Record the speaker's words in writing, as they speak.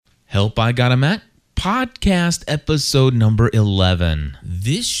Help I Got a Mac podcast episode number 11.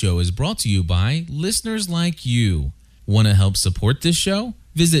 This show is brought to you by listeners like you. Want to help support this show?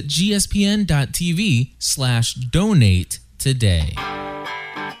 Visit gspn.tv/donate today.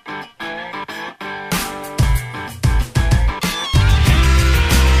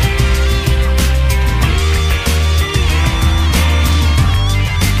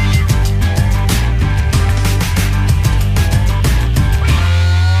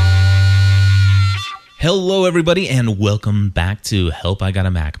 Hello, everybody, and welcome back to Help I Got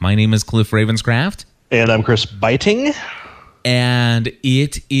a Mac. My name is Cliff Ravenscraft. And I'm Chris Biting. And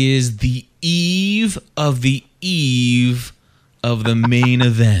it is the eve of the main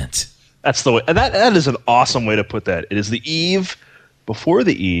event. That's the way. That is an awesome way to put that. It is the eve before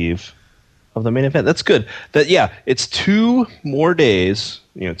the eve of the main event. That's good. It's 2 more days,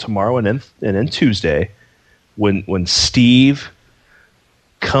 tomorrow and then Tuesday, when Steve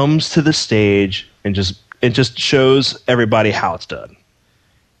comes to the stage and just shows everybody how it's done.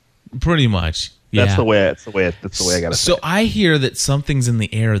 Pretty much. Yeah. That's the way I got to say. So I hear that something's in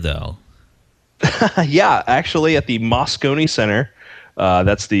the air, though. Yeah, actually, at the Moscone Center,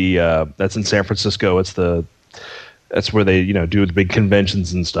 that's in San Francisco. That's where they do the big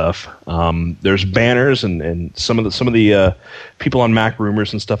conventions and stuff. There's banners and some of the people on Mac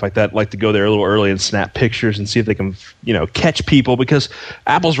Rumors and stuff like that like to go there a little early and snap pictures and see if they can catch people, because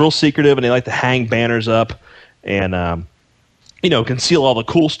Apple's real secretive and they like to hang banners up and conceal all the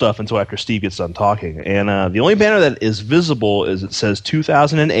cool stuff until after Steve gets done talking. And the only banner that is visible is it says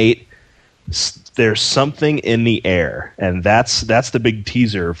 2008. There's something in the air, and that's the big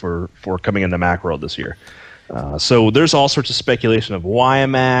teaser for coming into Macworld this year. So there's all sorts of speculation of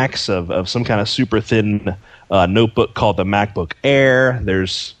WiMAX, of some kind of super thin notebook called the MacBook Air.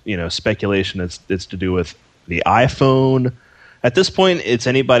 There's speculation it's to do with the iPhone. At this point, it's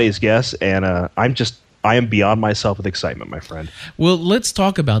anybody's guess, and I am beyond myself with excitement, my friend. Well, let's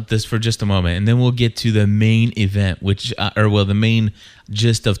talk about this for just a moment, and then we'll get to the main event, the main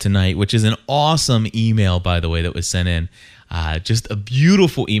gist of tonight, which is an awesome email, by the way, that was sent in. Just a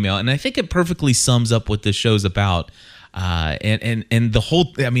beautiful email, and I think it perfectly sums up what this show's about. And the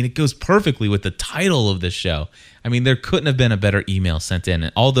whole, it goes perfectly with the title of this show. There couldn't have been a better email sent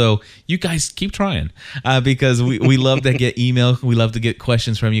in. Although you guys keep trying, because we love to get email. We love to get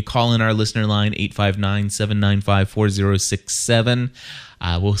questions from you. Call in our listener line, 859-795-4067.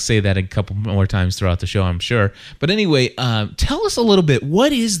 We'll say that a couple more times throughout the show, I'm sure. But anyway, tell us a little bit.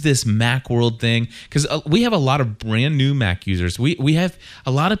 What is this Macworld thing? Because we have a lot of brand new Mac users. We have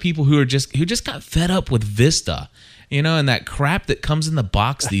a lot of people who just got fed up with Vista, and that crap that comes in the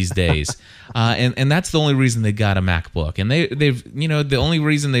box these days. And that's the only reason they got a MacBook. And they've the only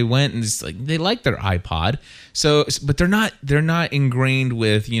reason they went is they like their iPod. So, but they're not ingrained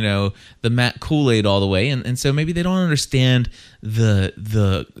with the Mac Kool-Aid all the way, and so maybe they don't understand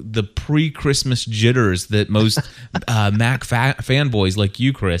the pre-Christmas jitters that most Mac fanboys like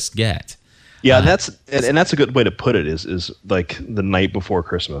you, Chris, get. Yeah, that's a good way to put it. Is like the night before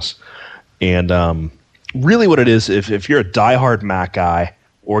Christmas, and really what it is, if you're a diehard Mac guy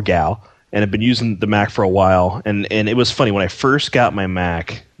or gal and have been using the Mac for a while, and it was funny when I first got my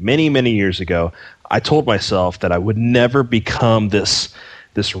Mac many years ago. I told myself that I would never become this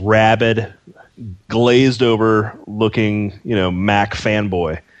rabid, glazed over looking, Mac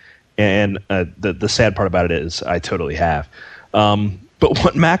fanboy. And the sad part about it is I totally have. But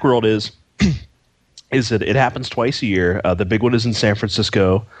what Macworld is that it happens twice a year. The big one is in San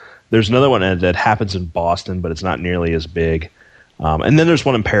Francisco. There's another one that happens in Boston, but it's not nearly as big. And then there's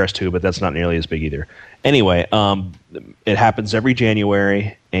one in Paris too, but that's not nearly as big either. Anyway, it happens every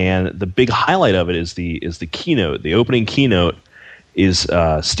January, and the big highlight of it is the keynote. The opening keynote is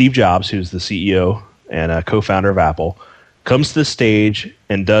Steve Jobs, who's the CEO and co-founder of Apple, comes to the stage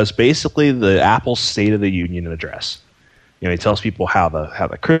and does basically the Apple State of the Union address. He tells people how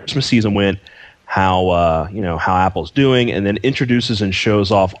the Christmas season went, how Apple's doing, and then introduces and shows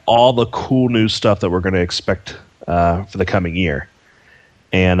off all the cool new stuff that we're going to expect for the coming year.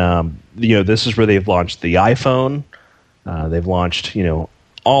 And this is where they've launched the iPhone. They've launched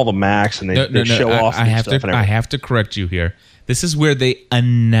all the Macs, and they show off. I have to correct you here. This is where they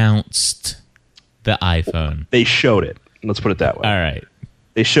announced the iPhone. They showed it. Let's put it that way. All right.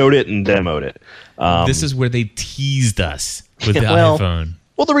 They showed it and demoed it. This is where they teased us with the iPhone.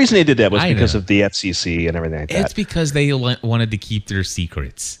 Well, the reason they did that was because of the FCC and everything like that. It's because they wanted to keep their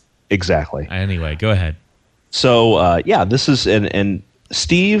secrets. Exactly. Anyway, go ahead. So, this is and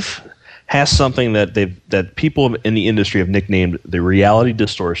Steve has something that people in the industry have nicknamed the reality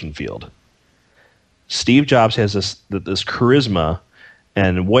distortion field. Steve Jobs has this charisma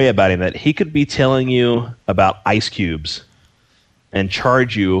and way about him that he could be telling you about ice cubes and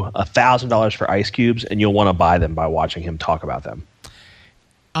charge you $1,000 for ice cubes, and you'll want to buy them by watching him talk about them.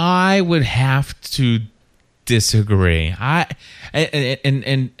 I would have to disagree.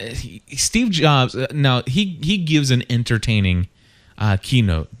 Steve Jobs. Now he gives an entertaining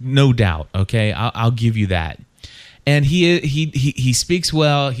keynote, no doubt. Okay, I'll give you that. And he speaks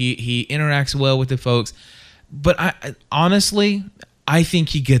well. He interacts well with the folks. But honestly, I think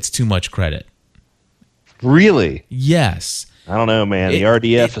he gets too much credit. Really? Yes. I don't know, man. The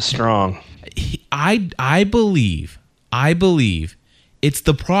RDF is strong. I believe it's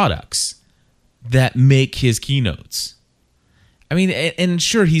the products that make his keynotes. I mean, and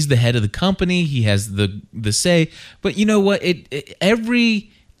sure, he's the head of the company. He has the say. But you know what?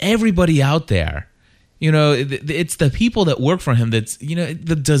 Everybody out there, you know, it's the people that work for him. That's, you know,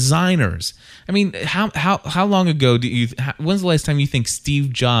 the designers. I mean, how long ago when's the last time you think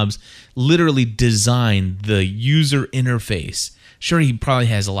Steve Jobs literally designed the user interface? Sure, he probably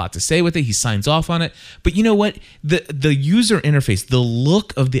has a lot to say with it. He signs off on it. But you know what? The user interface, the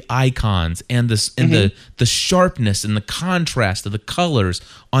look of the icons and the sharpness and the contrast of the colors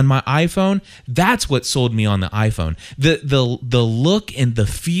on my iPhone, that's what sold me on the iPhone. The look and the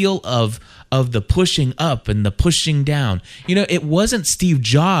feel of the pushing up and the pushing down. You know, it wasn't Steve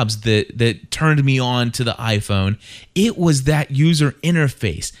Jobs that turned me on to the iPhone. It was that user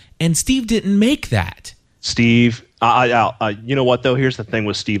interface. And Steve didn't make that. Steve, you know what, though? Here's the thing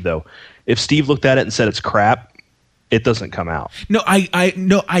with Steve, though. If Steve looked at it and said it's crap, it doesn't come out. No,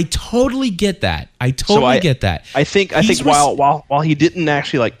 I totally get that. I get that. I think while he didn't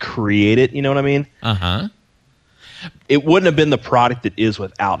actually like create it, you know what I mean? Uh-huh. It wouldn't have been the product it is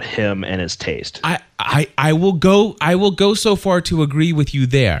without him and his taste. I will go so far to agree with you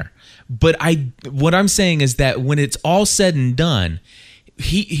there. But what I'm saying is that when it's all said and done,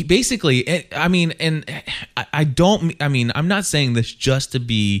 he basically, I mean, and I'm not saying this just to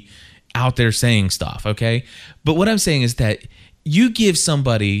be out there saying stuff, okay? But what I'm saying is that you give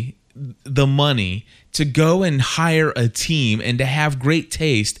somebody the money to go and hire a team and to have great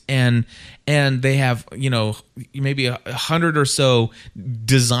taste, and they have, you know, maybe 100 or so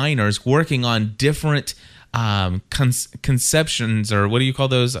designers working on different conceptions, or what do you call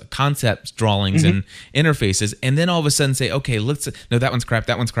those, concept drawings and interfaces, and then all of a sudden say, okay, no, that one's crap,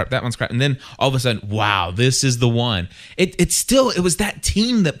 and then all of a sudden, wow, this is the one. It was that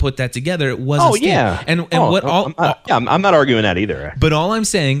team that put that together. It wasn't Steve. Yeah. I'm not arguing that either. But all I'm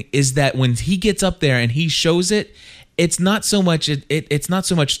saying is that when he gets up there and he shows it, it's not so much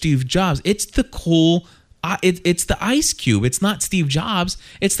Steve Jobs. It's the cool. It's the Ice Cube. It's not Steve Jobs.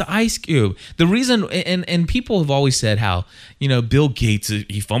 It's the Ice Cube. The reason, and people have always said how, you know, Bill Gates,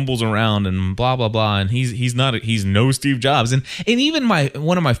 he fumbles around and blah blah blah, and he's no Steve Jobs. And even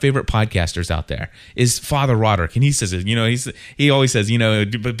one of my favorite podcasters out there is Father Roderick, and he says, you know, he always says, you know,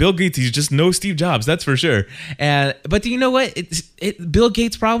 but Bill Gates, he's just no Steve Jobs, that's for sure. But you know what? Bill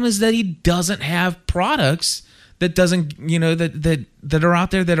Gates' problem is that he doesn't have products that doesn't, you know, that are out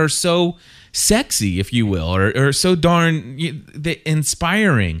there that are so sexy, if you will, or so darn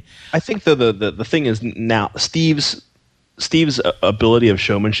inspiring. I think the thing is now Steve's ability of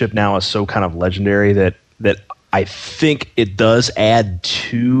showmanship now is so kind of legendary that I think it does add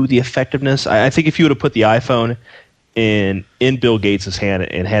to the effectiveness. I think if you would have put the iPhone in Bill Gates'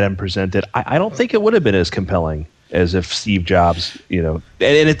 hand and had him present it, I don't think it would have been as compelling as if Steve Jobs, you know,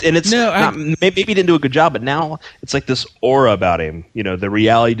 maybe he didn't do a good job, but now it's like this aura about him, you know, the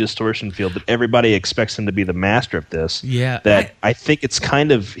reality distortion field that everybody expects him to be the master of this. Yeah, that I think he's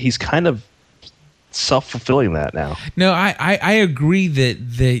kind of self-fulfilling that now. No, I agree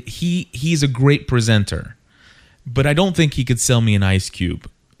that he's a great presenter, but I don't think he could sell me an ice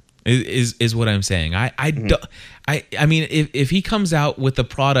cube. Is what I'm saying. I mean, if he comes out with a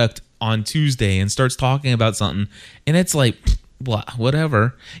product on Tuesday and starts talking about something, and it's like,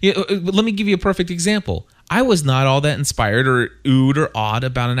 whatever. Let me give you a perfect example. I was not all that inspired or oohed or awed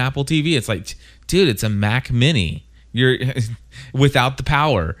about an Apple TV. It's like, dude, it's a Mac Mini. You're without the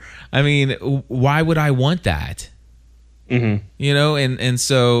power. I mean, why would I want that? Mm-hmm. You know, and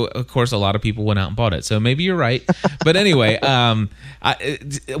so of course a lot of people went out and bought it. So maybe you're right, but anyway,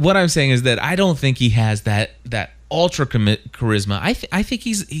 what I'm saying is that I don't think he has that ultra charisma. I think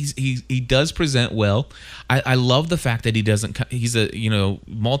he does present well. I love the fact that he's a, you know,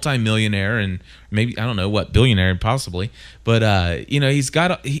 multi-millionaire and maybe, I don't know what, billionaire possibly, but you know, he's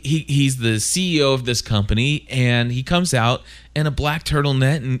the CEO of this company, and he comes out in a black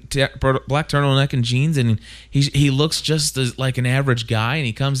turtleneck and jeans, and he looks just like an average guy, and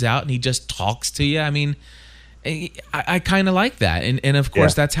he comes out and he just talks to you. I mean, I kind of like that, and of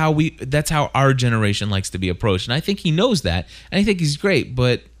course that's how our generation likes to be approached, and I think he knows that, and I think he's great.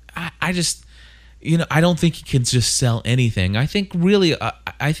 But I just, I don't think he can just sell anything. I think really,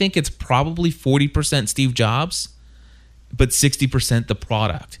 I think it's probably 40% Steve Jobs, but 60% the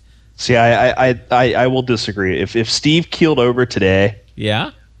product. See, I will disagree. If Steve keeled over today,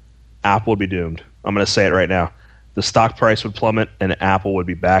 Apple would be doomed. I'm going to say it right now. The stock price would plummet, and Apple would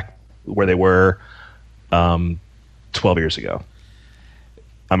be back where they were 12 years ago.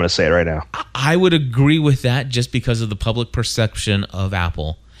 I'm going to say it right now. I would agree with that just because of the public perception of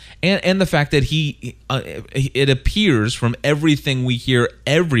Apple. And the fact that it appears from everything we hear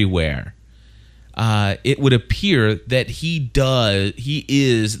everywhere, it would appear that he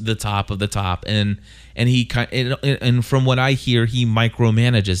is the top of the top, and from what I hear, he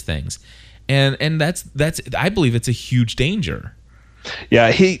micromanages things, and that's I believe it's a huge danger.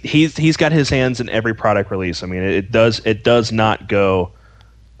 Yeah, he's got his hands in every product release. I mean, it does not go.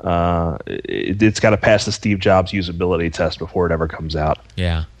 It's got to pass the Steve Jobs usability test before it ever comes out.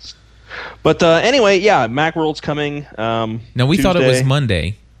 Yeah. But anyway, yeah, Macworld's coming. Now we Tuesday. thought it was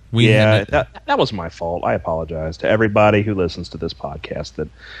Monday. That was my fault. I apologize to everybody who listens to this podcast. That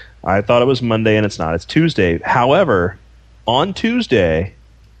I thought it was Monday and it's not. It's Tuesday. However, on Tuesday,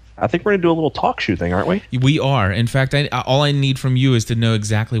 I think we're going to do a little talk show thing, aren't we? We are. In fact, all I need from you is to know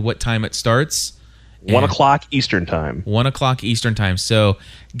exactly what time it starts. 1 o'clock Eastern time. 1 o'clock Eastern time. So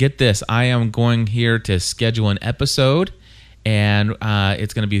get this. I am going here to schedule an episode, and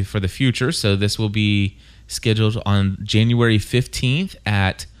it's going to be for the future. So this will be scheduled on January 15th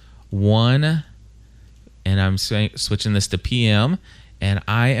at 1, and I'm switching this to PM, and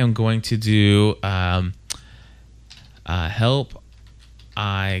I am going to do help.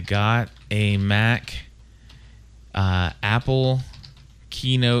 I got a Mac Apple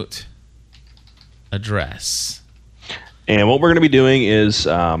keynote address. And what we're going to be doing is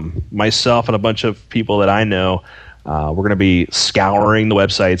myself and a bunch of people that I know, we're going to be scouring the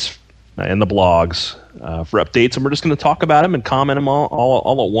websites and the blogs for updates, and we're just going to talk about them and comment them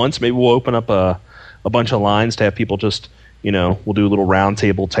all at once. Maybe we'll open up a bunch of lines to have people just, we'll do a little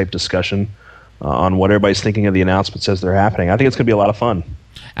roundtable type discussion on what everybody's thinking of the announcements as they're happening. I think it's going to be a lot of fun.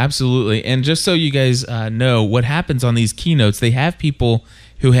 Absolutely. And just so you guys know what happens on these keynotes, they have people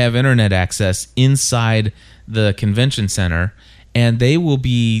who have internet access inside the convention center, and they will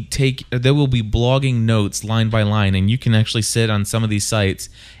be blogging notes line by line, and you can actually sit on some of these sites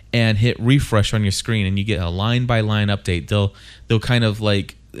and hit refresh on your screen, and you get a line by line update. They'll kind of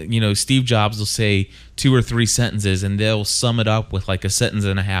like, Steve Jobs will say 2 or 3 sentences, and they'll sum it up with like a sentence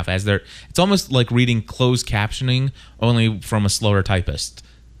and a half. It's almost like reading closed captioning, only from a slower typist.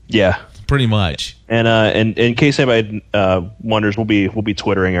 Yeah, pretty much. And in case anybody wonders, we'll be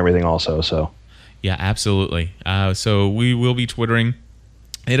twittering everything also. So yeah, absolutely. So we will be twittering.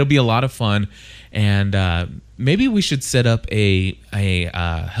 It'll be a lot of fun, and maybe we should set up a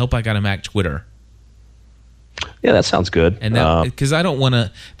Help I Got a Mac Twitter. Yeah, that sounds good. And because I don't want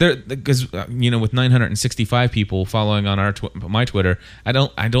to, because with 965 people following on my Twitter, I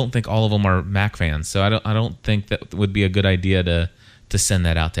don't think all of them are Mac fans. So I don't think that would be a good idea to send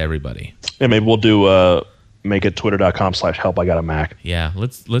that out to everybody. Yeah, maybe we'll do make it twitter.com/help I got a Mac. Yeah,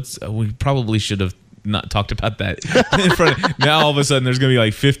 let's we probably should have not talked about that in front. Now all of a sudden there's gonna be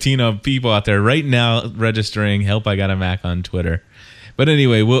like 15 people out there right now registering Help I Got a Mac on Twitter. But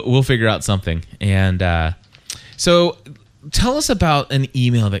anyway, we'll figure out something. And so tell us about an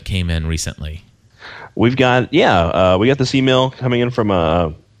email that came in recently. We got this email coming in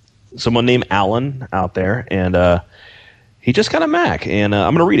from someone named Alan out there, and he just got a Mac, and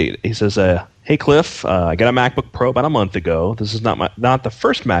I'm going to read it. He says, "Hey Cliff, I got a MacBook Pro about a month ago. This is not the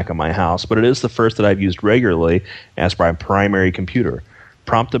first Mac in my house, but it is the first that I've used regularly as my primary computer.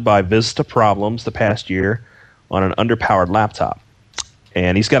 Prompted by Vista problems the past year on an underpowered laptop.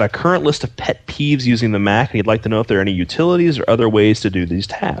 And he's got a current list of pet peeves using the Mac, and he'd like to know if there are any utilities or other ways to do these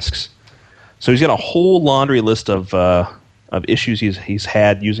tasks. So he's got a whole laundry list of issues he's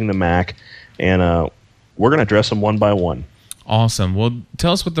had using the Mac, and we're going to address them one by one. Awesome. Well,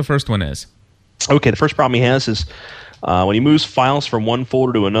 tell us what the first one is. Okay, the first problem he has is when he moves files from one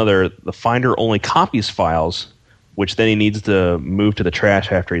folder to another, the Finder only copies files, which then he needs to move to the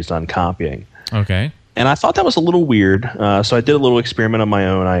trash after he's done copying. Okay. And I thought that was a little weird, so I did a little experiment on my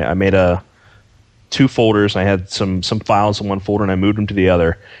own. I made 2 folders. I had some files in one folder, and I moved them to the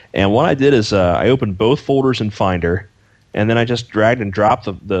other. And what I did is I opened both folders in Finder, and then I just dragged and dropped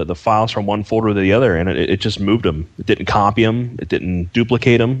the files from one folder to the other, and it just moved them. It didn't copy them. It didn't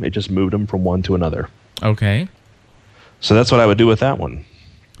duplicate them. It just moved them from one to another. Okay. So that's what I would do with that one.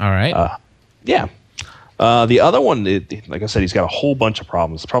 All right. Yeah. The other one, like I said, he's got a whole bunch of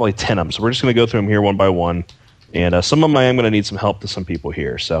problems, probably 10 of them. So we're just going to go through them here one by one. And some of them I am going to need some help to some people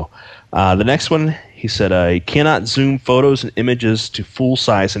here. So the next one, he said, he cannot zoom photos and images to full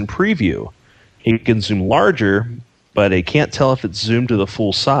size in preview. He can zoom larger, but he can't tell if it's zoomed to the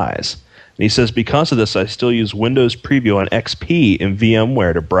full size. And he says, because of this, I still use Windows Preview on XP in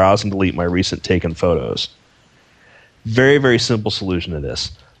VMware to browse and delete my recent taken photos. Very, very simple solution to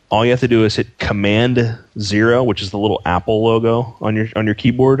this. All you have to do is hit Command-0, which is the little Apple logo on your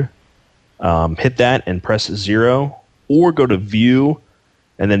keyboard. Hit that and press 0, or go to View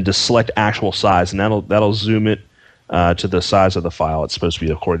and then just select actual size, and that'll zoom it to the size of the file it's supposed to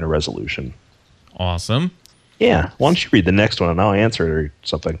be according to resolution. Awesome. Yeah. Why don't you read the next one and I'll answer it or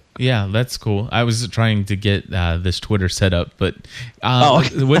something. Yeah, that's cool. I was trying to get this Twitter set up, but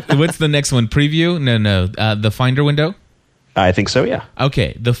what's the next one? Preview? No. The Finder window? I think so, yeah.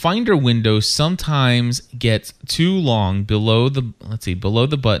 Okay, the Finder window sometimes gets too long below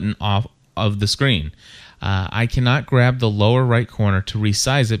the button off of the screen. I cannot grab the lower right corner to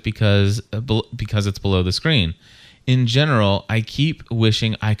resize it because it's below the screen. In general, I keep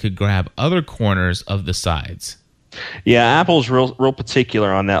wishing I could grab other corners of the sides. Yeah, Apple's real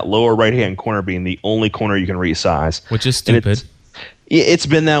particular on that lower right-hand corner being the only corner you can resize. Which is stupid. It's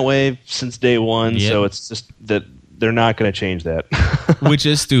been that way since day one, Yep. So it's just that they're not going to change that. Which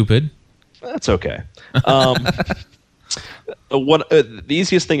is stupid. That's okay. The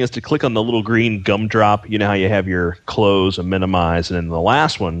easiest thing is to click on the little green gumdrop. You know how you have your close and minimize, and then the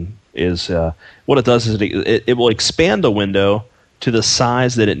last one is what it does is it will expand the window to the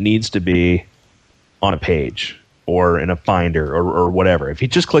size that it needs to be on a page or in a Finder or whatever. If he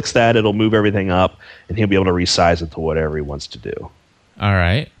just clicks that, it'll move everything up, and he'll be able to resize it to whatever he wants to do. All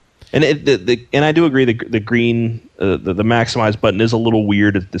right. And and I do agree the green the maximize button is a little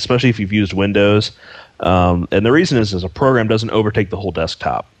weird, especially if you've used Windows. And the reason is a program doesn't overtake the whole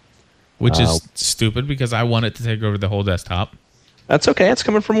desktop, which is stupid because I want it to take over the whole desktop. That's okay. It's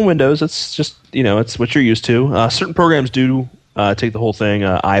coming from Windows. It's just it's what you're used to. Certain programs do take the whole thing.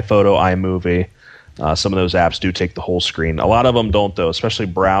 iPhoto, iMovie. Some of those apps do take the whole screen. A lot of them don't, though, especially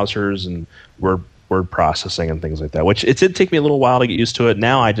browsers and word processing and things like that, which it did take me a little while to get used to it.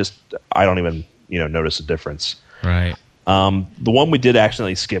 Now I don't even notice a difference. Right. The one we did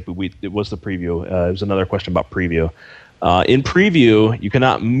accidentally skip, it was the preview. It was another question about preview. In preview, you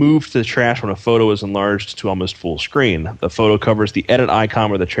cannot move to the trash when a photo is enlarged to almost full screen. The photo covers the edit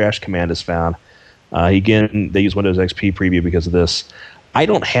icon where the trash command is found. Again, they use Windows XP preview because of this. I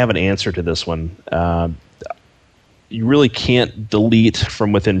don't have an answer to this one. You really can't delete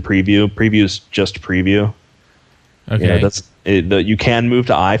from within preview. Preview is just preview. Okay. You can move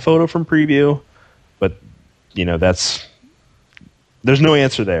to iPhoto from preview, but there's no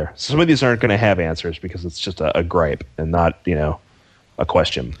answer there. Some of these aren't going to have answers because it's just a gripe and not a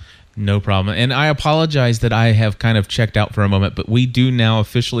question. No problem. And I apologize that I have kind of checked out for a moment, but we do now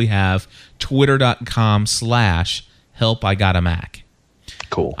officially have twitter.com/help I got a Mac.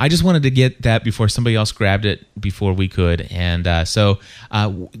 Cool. I just wanted to get that before somebody else grabbed it before we could. And so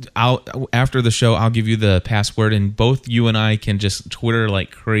after the show, I'll give you the password, and both you and I can just Twitter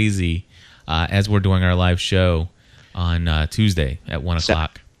like crazy as we're doing our live show on Tuesday at 1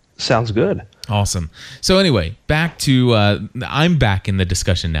 o'clock. Sounds good. Awesome. So anyway, back to I'm back in the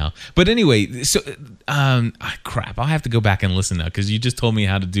discussion now. But anyway, so crap, I'll have to go back and listen now because you just told me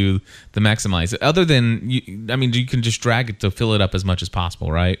how to do the maximize. Other than you can just drag it to fill it up as much as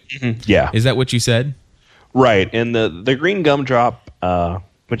possible, right? Mm-hmm. Yeah. Is that what you said? Right. And the green gumdrop,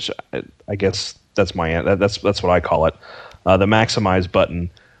 which I guess that's that's what I call it. The maximize button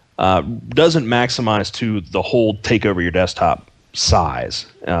doesn't maximize to the whole take over your desktop size.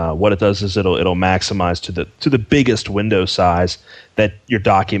 What it does is it'll maximize to the biggest window size that your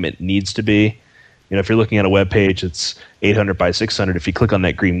document needs to be. If you're looking at a web page, it's 800 by 600. If you click on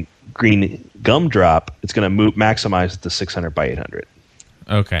that green gumdrop, it's going to maximize it to 600 by 800.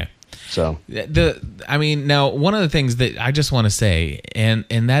 Okay. So now one of the things that I just want to say, and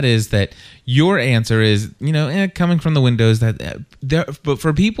that is that your answer is coming from the Windows but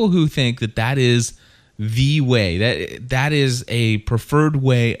for people who think that is the way, that is a preferred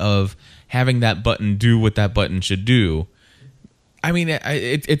way of having that button do what that button should do. I mean,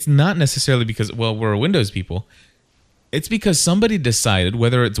 it's not necessarily because, we're Windows people. It's because somebody decided,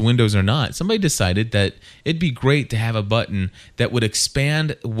 whether it's Windows or not, somebody decided that it'd be great to have a button that would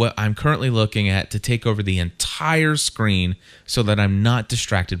expand what I'm currently looking at to take over the entire screen so that I'm not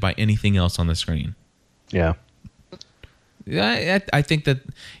distracted by anything else on the screen. Yeah. I think that,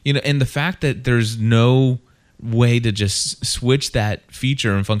 and the fact that there's no way to just switch that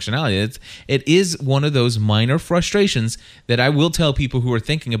feature and functionality. It is one of those minor frustrations that I will tell people who are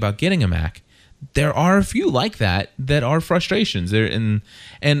thinking about getting a Mac. There are a few like that are frustrations. And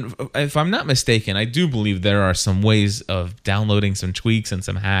if I'm not mistaken, I do believe there are some ways of downloading some tweaks and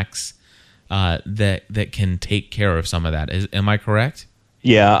some hacks that can take care of some of that. Am I correct?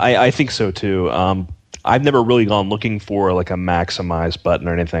 Yeah, I think so too. I've never really gone looking for like a maximize button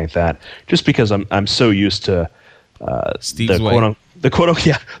or anything like that, just because I'm so used to Steve's the way. the quote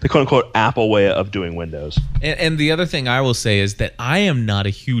unquote Apple way of doing Windows. And the other thing I will say is that I am not a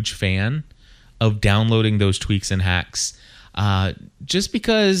huge fan of downloading those tweaks and hacks, just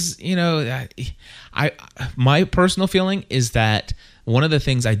because I my personal feeling is that one of the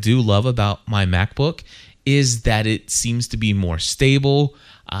things I do love about my MacBook is that it seems to be more stable,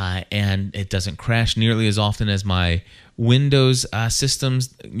 and it doesn't crash nearly as often as my Windows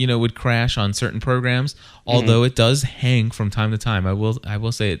systems, would crash on certain programs. Although it does hang from time to time, I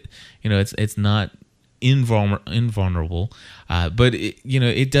will say it. It's not invulnerable, but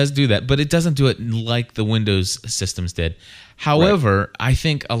it does do that. But it doesn't do it like the Windows systems did. However, I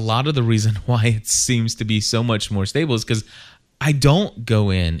think a lot of the reason why it seems to be so much more stable is because I don't go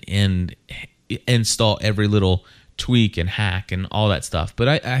in and install every little tweak and hack and all that stuff.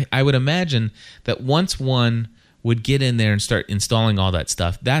 But I would imagine that once one would get in there and start installing all that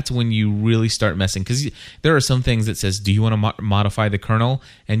stuff, that's when you really start messing. Because there are some things that says, do you want to modify the kernel?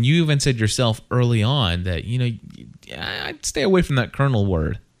 And you even said yourself early on that, I'd stay away from that kernel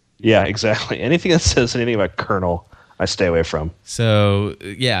word. Yeah, exactly. Anything that says anything about kernel, I stay away from. So,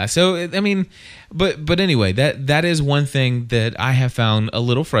 yeah. So, I mean, but anyway, that is one thing that I have found a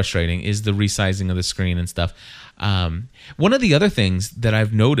little frustrating is the resizing of the screen and stuff. One of the other things that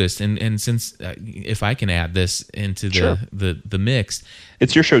I've noticed, and since if I can add this into the mix,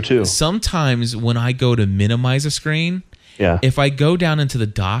 it's your show too. Sometimes when I go to minimize a screen, if I go down into the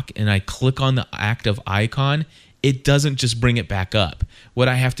dock and I click on the active icon, it doesn't just bring it back up. What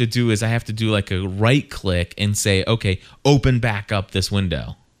I have to do is I have to do like a right click and say, okay, open back up this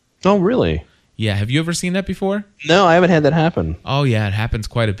window. Oh, really? Yeah, have you ever seen that before? No, I haven't had that happen. Oh yeah, it happens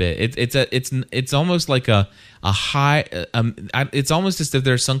quite a bit. It's almost like a high. It's almost as if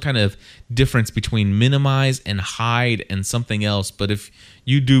there's some kind of difference between minimize and hide and something else. But if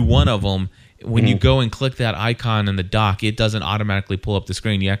you do one of them, when you go and click that icon in the dock, it doesn't automatically pull up the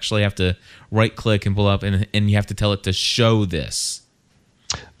screen. You actually have to right click and pull up, and you have to tell it to show this.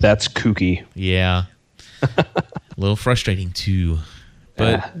 That's kooky. Yeah, a little frustrating too.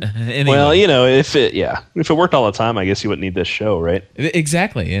 But anyway. Well, if it worked all the time, I guess you wouldn't need this show, right?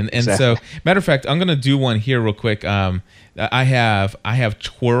 Exactly. And so, matter of fact, I'm going to do one here real quick. I have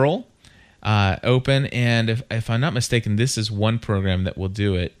Twirl open, and if I'm not mistaken, this is one program that will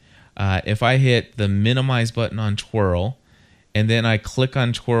do it. If I hit the minimize button on Twirl, and then I click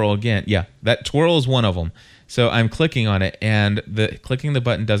on Twirl again, that Twirl is one of them. So I'm clicking on it, and clicking the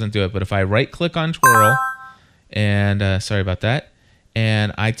button doesn't do it. But if I right click on Twirl, and sorry about that,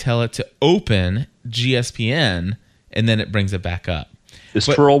 and I tell it to open GSPN, and then it brings it back up. Is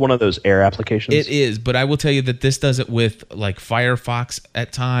Twirl one of those Air applications? It is, but I will tell you that this does it with like Firefox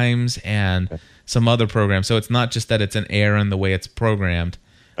at times and some other programs. So it's not just that it's an Air in the way it's programmed.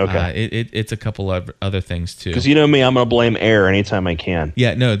 Okay. It's a couple of other things too. Because me, I'm going to blame Air anytime I can.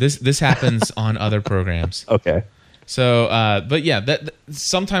 Yeah, no, this happens on other programs. Okay. So, but yeah, that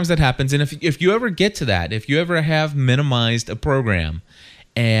sometimes that happens, and if you ever get to that, if you ever have minimized a program,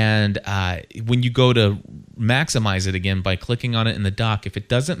 and when you go to maximize it again by clicking on it in the dock, if it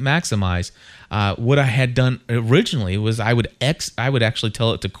doesn't maximize, what I had done originally was I would actually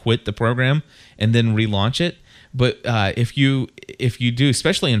tell it to quit the program and then relaunch it. But if you do,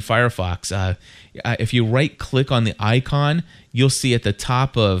 especially in Firefox, if you right click on the icon, you'll see at the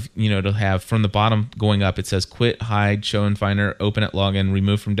top of, it'll have from the bottom going up, it says quit, hide, show in Finder, open at login,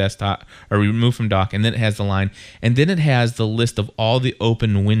 remove from desktop, or remove from dock. And then it has the line, and then it has the list of all the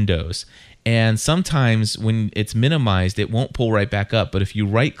open windows. And sometimes when it's minimized, it won't pull right back up. But if you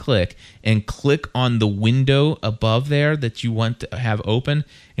right click and click on the window above there that you want to have open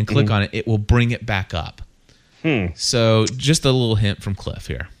and click on it, it will bring it back up. So just a little hint from Cliff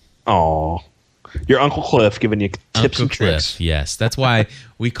here. Oh, your Uncle Cliff giving you tips and tricks. Cliff, yes, that's why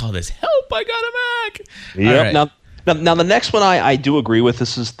we call this "Help! I got a Mac." Yep. Right. Now the next one I do agree with.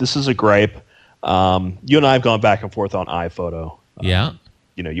 This is a gripe. You and I have gone back and forth on iPhoto. Yeah.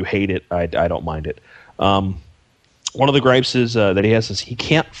 You hate it. I don't mind it. One of the gripes is that he has is he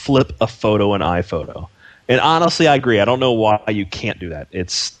can't flip a photo in iPhoto. And honestly, I agree. I don't know why you can't do that.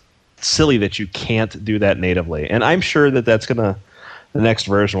 It's silly that you can't do that natively, and I'm sure that that's gonna the next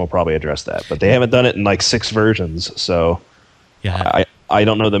version will probably address that. But they haven't done it in like 6 versions, so Yeah. I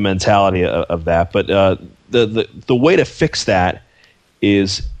don't know the mentality of that. But the way to fix that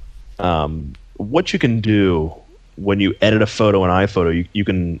is what you can do when you edit a photo in iPhoto. You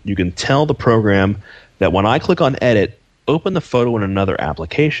can tell the program that when I click on edit, open the photo in another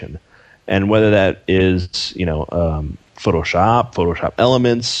application, and whether that is Photoshop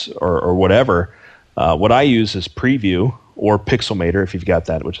Elements, or whatever. What I use is Preview or Pixelmator if you've got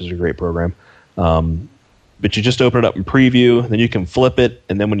that, which is a great program. But you just open it up in Preview, then you can flip it,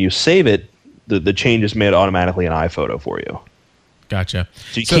 and then when you save it, the change is made automatically in iPhoto for you. Gotcha.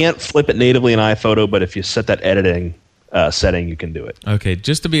 So you can't flip it natively in iPhoto, but if you set that editing setting, you can do it. Okay,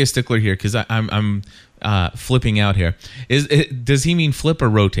 just to be a stickler here, because I'm flipping out here. Does he mean flip or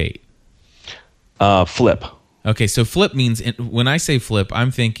rotate? Flip. Okay, so flip means, when I say flip,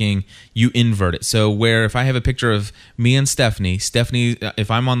 I'm thinking you invert it. So where if I have a picture of me and Stephanie, if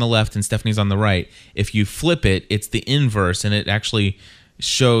I'm on the left and Stephanie's on the right, if you flip it, it's the inverse, and it actually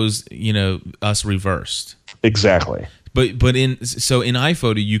shows us reversed. Exactly. But in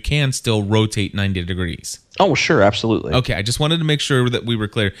iPhoto, you can still rotate 90 degrees. Oh, sure, absolutely. Okay, I just wanted to make sure that we were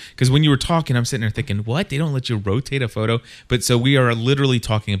clear, because when you were talking, I'm sitting there thinking, what? They don't let you rotate a photo? But so we are literally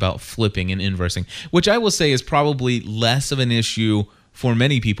talking about flipping and inversing, which I will say is probably less of an issue for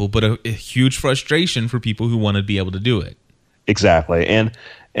many people, but a huge frustration for people who want to be able to do it. Exactly. And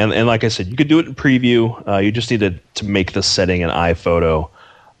like I said, you could do it in Preview. You just need to make the setting in iPhoto.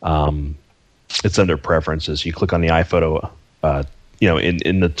 It's under Preferences. You click on the iPhoto,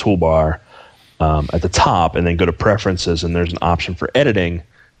 in the toolbar at the top, and then go to Preferences, and there's an option for editing,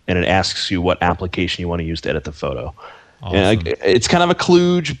 and it asks you what application you want to use to edit the photo. Awesome. And it's kind of a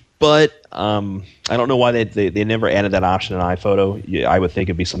kludge, but I don't know why they never added that option in iPhoto. I would think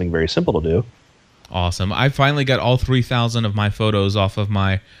it'd be something very simple to do. Awesome. I finally got all 3,000 of my photos off of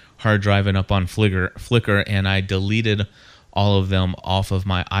my hard drive and up on Flickr, and I deleted all of them off of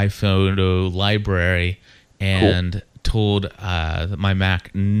my iPhoto library and told my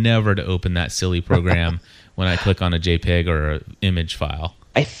Mac never to open that silly program when I click on a JPEG or an image file.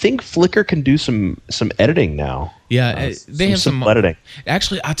 I think Flickr can do some editing now. Yeah, they have some editing.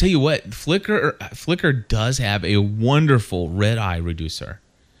 Actually, I'll tell you what, Flickr does have a wonderful red eye reducer.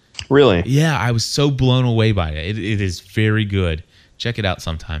 Really? Yeah, I was so blown away by it. It is very good. Check it out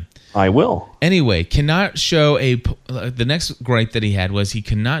sometime. I will. Anyway, cannot show the next gripe that he had was he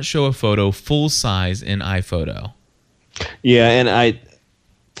cannot show a photo full size in iPhoto. Yeah, and I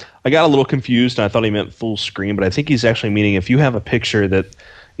got a little confused, and I thought he meant full screen, but I think he's actually meaning if you have a picture that,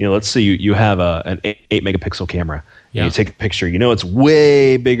 let's say you have an 8 megapixel camera, and you take a picture, it's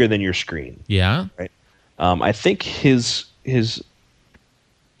way bigger than your screen. Yeah. Right. I think his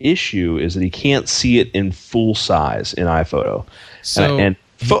issue is that he can't see it in full size in iPhoto. So and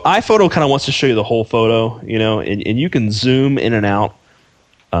iPhoto kind of wants to show you the whole photo, and you can zoom in and out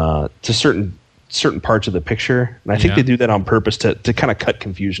to certain parts of the picture. And I think they do that on purpose to kind of cut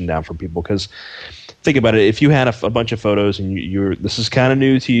confusion down for people. Because think about it, if you had a bunch of photos and this is kind of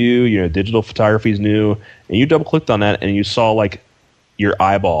new to you, digital photography is new, and you double clicked on that and you saw like your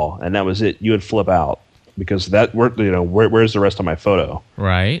eyeball and that was it, you would flip out because where's the rest of my photo?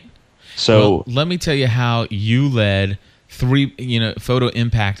 Right. So let me tell you how ULED Photo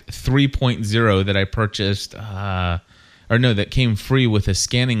Impact 3.0 that I purchased, that came free with a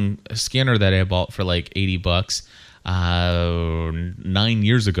scanner that I bought for like $80 9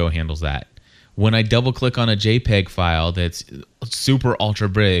 years ago handles that. When I double click on a JPEG file that's super ultra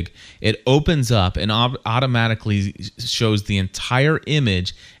big, it opens up and automatically shows the entire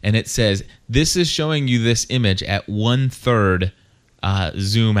image, and it says, this is showing you this image at 1/3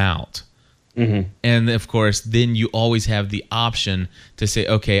 zoom out. Mm-hmm. And of course, then you always have the option to say,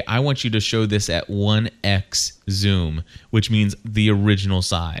 okay, I want you to show this at 1x zoom, which means the original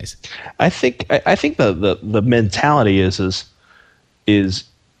size. I think the mentality is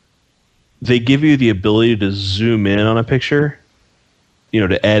they give you the ability to zoom in on a picture,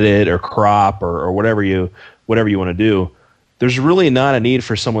 to edit or crop or whatever you want to do. There's really not a need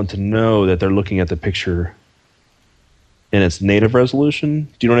for someone to know that they're looking at the picture in its native resolution.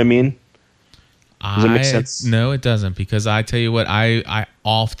 Do you know what I mean? Does it make sense? No, it doesn't, because I tell you what, I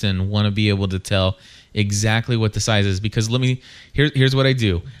often want to be able to tell exactly what the size is, because here's what I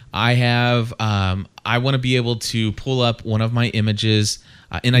do. I want to be able to pull up one of my images,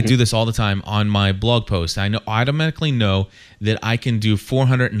 and I do this all the time on my blog post. I automatically know that I can do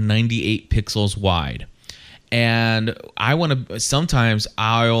 498 pixels wide. And sometimes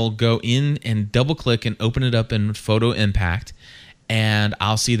I'll go in and double click and open it up in Photo Impact, and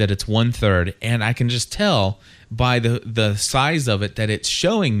I'll see that it's 1/3, and I can just tell by the size of it that it's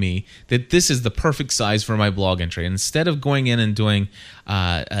showing me that this is the perfect size for my blog entry. And instead of going in and doing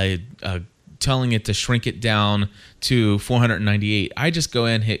telling it to shrink it down to 498, I just go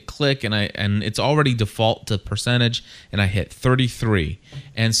in, hit click, and it's already default to percentage, and I hit 33.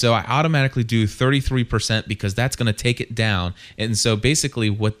 And so I automatically do 33% because that's going to take it down. And so basically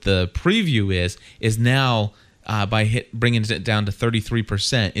what the preview is now by bringing it down to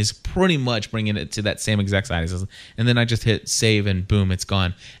 33% is pretty much bringing it to that same exact size. And then I just hit save, and boom, it's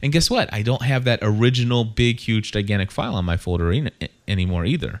gone. And guess what? I don't have that original big, huge, gigantic file on my folder anymore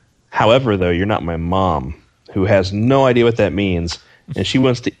either. However, though, you're not my mom, who has no idea what that means, and she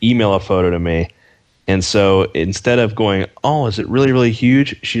wants to email a photo to me. And so instead of going, oh, is it really, really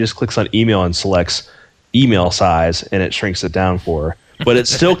huge? She just clicks on email and selects email size, and it shrinks it down for her. But it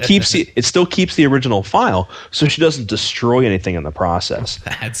still keeps the original file, so she doesn't destroy anything in the process.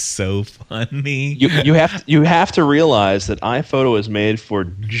 That's so funny. You have to realize that iPhoto is made for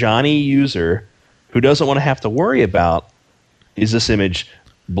Johnny user who doesn't want to have to worry about, is this image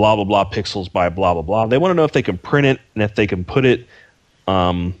blah blah blah pixels by blah blah blah. They want to know if they can print it and if they can put it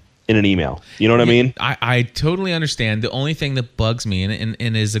in an email. You know what I mean? I totally understand. The only thing that bugs me and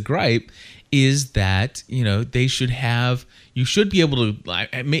is a gripe is that, they should have, you should be able to,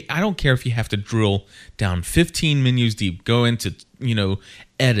 I don't care if you have to drill down 15 menus deep, go into,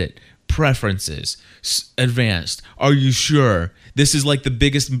 edit, preferences, advanced. Are you sure? This is like the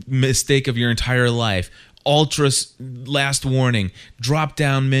biggest mistake of your entire life. Ultra last warning, drop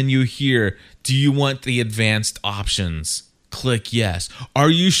down menu here. Do you want the advanced options? Click yes. Are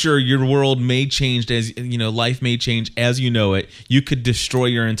you sure? Your world may change as life may change as you know it. You could destroy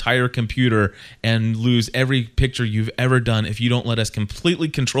your entire computer and lose every picture you've ever done if you don't let us completely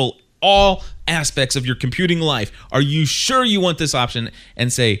control all aspects of your computing life. Are you sure you want this option?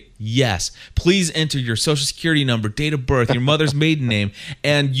 And say yes. Please enter your social security number, date of birth, your mother's maiden name,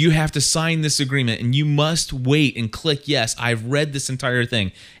 and you have to sign this agreement, and you must wait and click yes. I've read this entire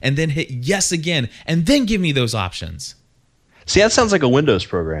thing, and then hit yes again, and then give me those options. See, that sounds like a Windows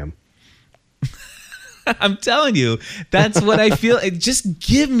program. I'm telling you, that's what I feel. Just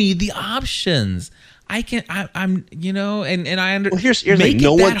give me the options. I can't. I'm. And I understand. Well, here's the thing.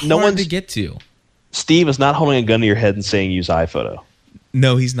 No one to get to. Steve is not holding a gun to your head and saying use iPhoto.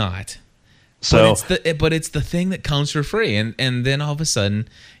 No, he's not. So, but it's the thing that comes for free, and then all of a sudden,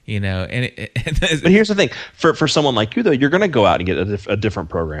 but here's the thing: for someone like you, though, you're going to go out and get a different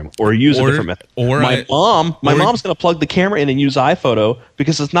program or use a different method. My mom's going to plug the camera in and use iPhoto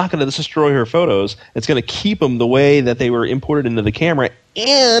because it's not going to destroy her photos. It's going to keep them the way that they were imported into the camera,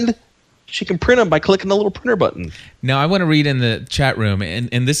 and she can print them by clicking the little printer button. Now, I want to read in the chat room,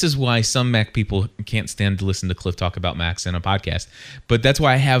 and this is why some Mac people can't stand to listen to Cliff talk about Macs in a podcast. But that's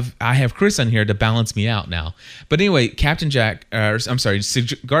why I have Chris on here to balance me out now. But anyway, Cigar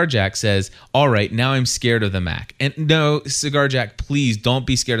Jack says, all right, now I'm scared of the Mac. And no, Cigar Jack, please don't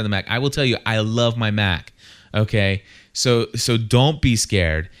be scared of the Mac. I will tell you, I love my Mac. Okay? So don't be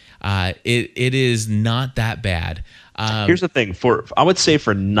scared. It is not that bad. Here's the thing: I would say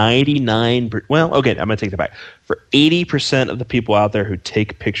for 99, well, okay, I'm gonna take that back. For 80% of the people out there who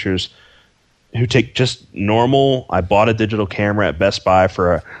take pictures, who take just normal, I bought a digital camera at Best Buy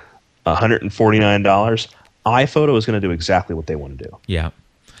for $149. iPhoto is going to do exactly what they want to do. Yeah.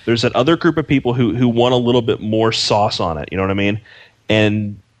 There's that other group of people who want a little bit more sauce on it. You know what I mean?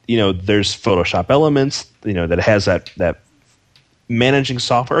 And there's Photoshop Elements. That has that managing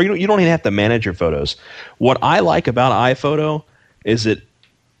software, or you don't even have to manage your photos. What I like about iPhoto is that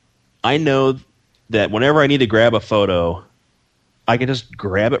I know that whenever I need to grab a photo, I can just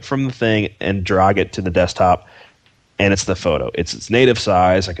grab it from the thing and drag it to the desktop, and it's the photo. It's its native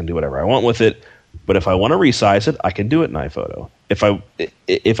size. I can do whatever I want with it. But if I want to resize it, I can do it in iPhoto. If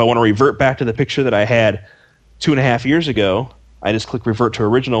I want to revert back to the picture that I had 2.5 years ago, I just click revert to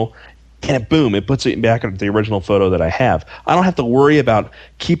original, and it puts it back into the original photo that I have. I don't have to worry about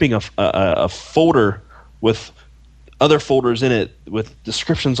keeping a folder with other folders in it with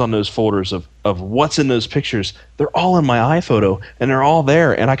descriptions on those folders of what's in those pictures. They're all in my iPhoto, and they're all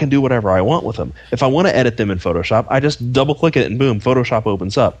there, and I can do whatever I want with them. If I want to edit them in Photoshop, I just double-click it, and boom, Photoshop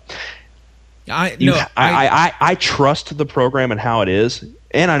opens up. I trust the program and how it is,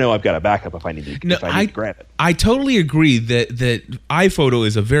 and I know I've got a backup if I need to grab it. I totally agree that iPhoto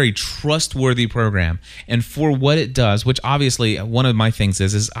is a very trustworthy program, and for what it does, which obviously one of my things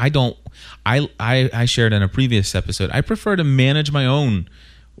is I shared in a previous episode, I prefer to manage my own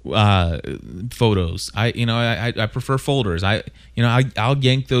photos. I prefer folders. I'll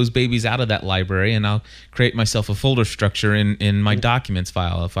yank those babies out of that library and I'll create myself a folder structure in my documents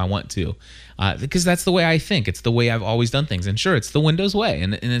file if I want to, because that's the way I think. It's the way I've always done things, and sure, it's the Windows way,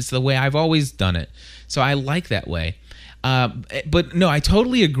 and it's the way I've always done it. So I like that way. But no, I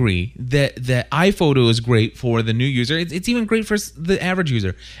totally agree that iPhoto is great for the new user. It's even great for the average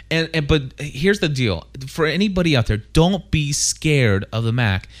user. But here's the deal: for anybody out there, don't be scared of the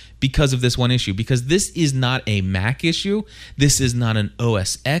Mac because of this one issue. Because this is not a Mac issue. This is not an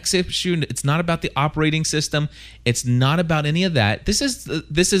OS X issue. It's not about the operating system. It's not about any of that.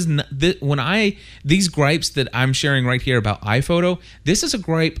 These gripes that I'm sharing right here about iPhoto. This is a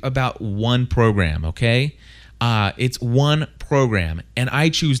gripe about one program. Okay. It's one program, and I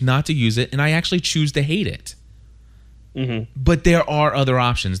choose not to use it, and I actually choose to hate it. Mm-hmm. But there are other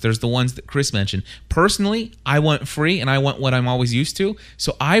options. There's the ones that Chris mentioned. Personally, I want free, and I want what I'm always used to.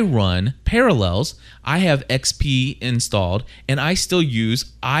 So I run Parallels. I have XP installed, and I still use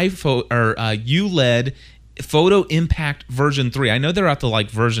ULED Photo Impact version 3. I know they're out to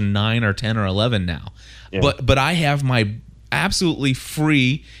like version 9 or 10 or 11 now, yeah. But I have my absolutely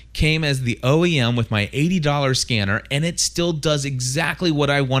free, came as the OEM with my $80 scanner, and it still does exactly what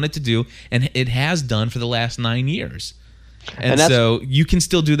I want it to do, and it has done for the last 9 years. And so you can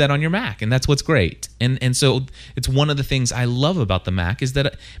still do that on your Mac, and that's what's great. And so it's one of the things I love about the Mac is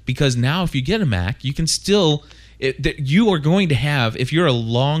that because now if you get a Mac, you can still you are going to have, if you're a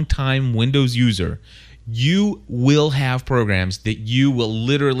long-time Windows user, you will have programs that you will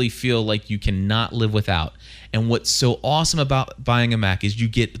literally feel like you cannot live without. And what's so awesome about buying a Mac is you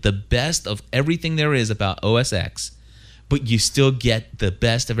get the best of everything there is about OS X, but you still get the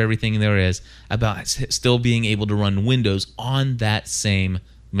best of everything there is about still being able to run Windows on that same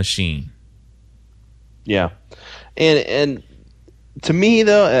machine. Yeah. And to me,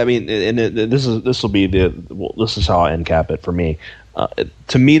 though, I mean, and this is how I end cap it for me.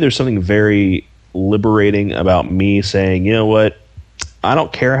 To me, there's something very liberating about me saying, you know what, I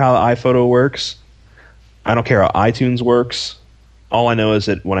don't care how iPhoto works. I don't care how iTunes works. All I know is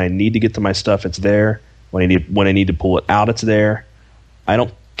that when I need to get to my stuff, it's there. When I need to pull it out, it's there. I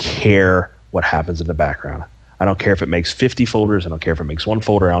don't care what happens in the background. I don't care if it makes 50 folders. I don't care if it makes one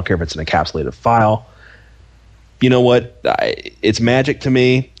folder. I don't care if it's an encapsulated file. You know what? It's magic to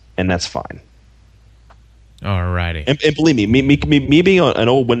me, and that's fine. All righty. And believe me being an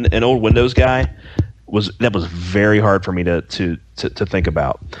old Windows guy was very hard for me to think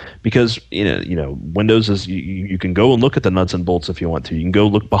about, because you know Windows is you can go and look at the nuts and bolts if you want to. You can go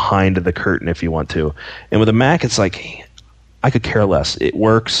look behind the curtain if you want to. And with a Mac, it's like I could care less. It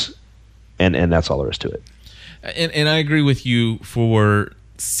works, and that's all there is to it. And I agree with you for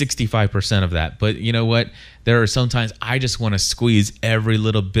 65% of that. But you know what? There are sometimes I just want to squeeze every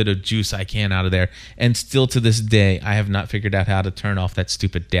little bit of juice I can out of there. And still to this day, I have not figured out how to turn off that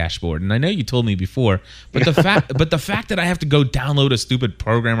stupid dashboard. And I know you told me before, but the fact that I have to go download a stupid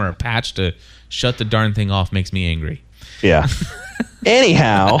program or a patch to shut the darn thing off makes me angry. Yeah.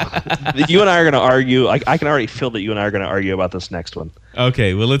 Anyhow, you and I are going to argue. I can already feel that you and I are going to argue about this next one.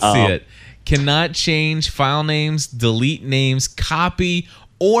 Okay, well, let's see it. Cannot change file names, delete names, copy,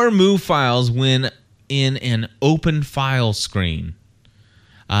 or move files when in an open file screen.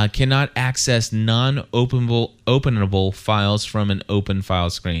 Cannot access non-openable files from an open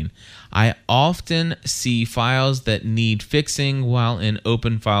file screen. I often see files that need fixing while in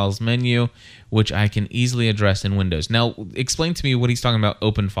open files menu, which I can easily address in Windows. Now, explain to me what he's talking about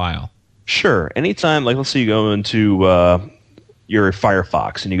open file. Sure. Anytime, like let's say you go into your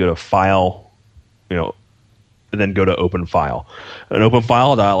Firefox and you go to File, and then go to Open File. An Open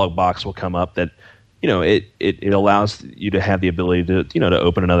File dialog box will come up that, it allows you to have the ability to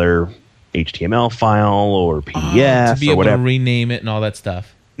open another HTML file or PDF to be or able whatever. To rename it and all that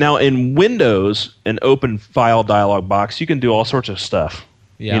stuff. Now in Windows, an Open File dialog box, you can do all sorts of stuff.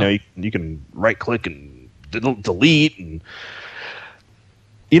 Yeah. You can right click and delete, and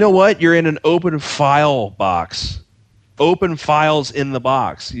you know what? You're in an open file box. Open files in the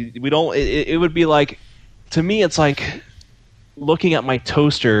box. We don't. It would be like, to me, it's like looking at my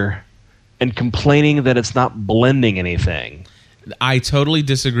toaster and complaining that it's not blending anything. I totally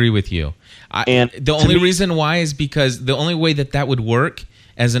disagree with you. The only reason why is because the only way that would work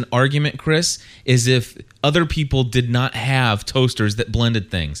as an argument, Chris, is if other people did not have toasters that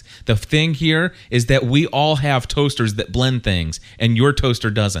blended things. The thing here is that we all have toasters that blend things, and your toaster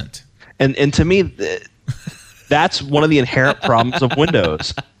doesn't. And to me, that's one of the inherent problems of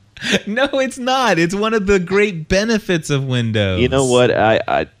Windows. No, it's not. It's one of the great benefits of Windows. You know what?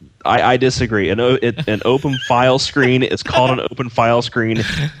 I disagree. An open file screen is called an open file screen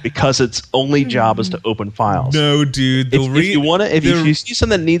because its only job is to open files. No, dude. If you see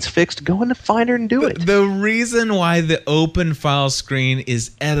something that needs fixed, go into Finder and do it. The reason why the open file screen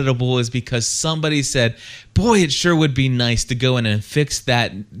is editable is because somebody said, boy, it sure would be nice to go in and fix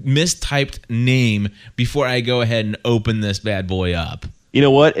that mistyped name before I go ahead and open this bad boy up. You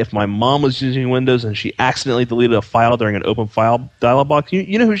know what? If my mom was using Windows and she accidentally deleted a file during an open file dialog box,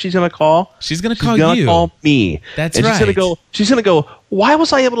 you know who she's going to call? She's going to call you. She's going to call me. That's and right. She's going to go, why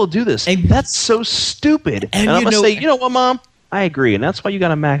was I able to do this? And that's so stupid. And I'm going to say, you know what, Mom? I agree, and that's why you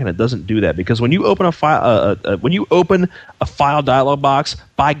got a Mac and it doesn't do that. Because when you open a file, dialog box,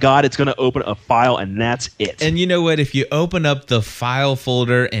 by God, it's going to open a file, and that's it. And you know what? If you open up the file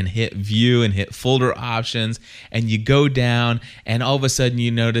folder and hit View and hit Folder Options, and you go down, and all of a sudden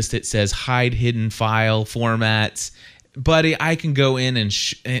you notice it says Hide Hidden File Formats. Buddy, I can go in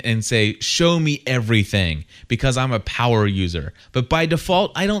and say, show me everything because I'm a power user. But by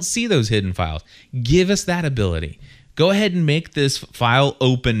default, I don't see those hidden files. Give us that ability. Go ahead and make this file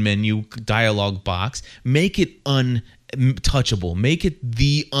open menu dialog box. Make it untouchable. Make it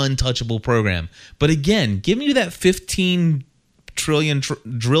the untouchable program. But again, give me that 15 trillion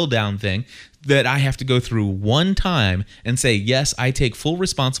drill down thing that I have to go through one time and say, yes, I take full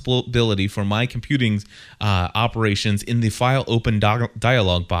responsibility for my computing operations in the file open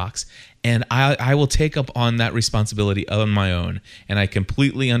dialog box. And I will take up on that responsibility on my own. And I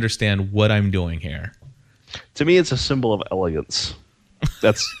completely understand what I'm doing here. To me, it's a symbol of elegance.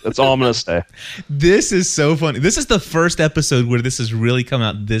 That's all I'm going to say. This is so funny. This is the first episode where this has really come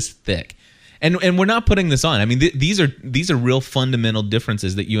out this thick. And we're not putting this on. I mean, these are real fundamental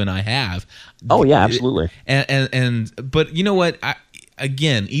differences that you and I have. Oh, yeah, absolutely. But you know what?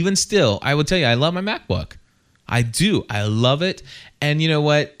 Again, even still, I will tell you, I love my MacBook. I do. I love it. And you know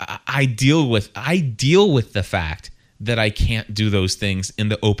what? I deal with the fact that I can't do those things in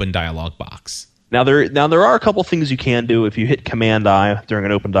the open dialog box. Now there are a couple things you can do if you hit Command I during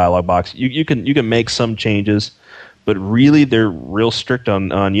an open dialog box. You can make some changes, but really they're real strict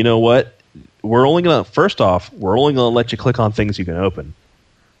on you know what? We're only gonna let you click on things you can open.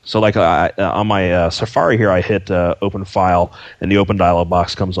 So like on my Safari here, I hit open file and the open dialog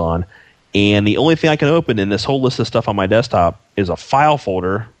box comes on, and the only thing I can open in this whole list of stuff on my desktop is a file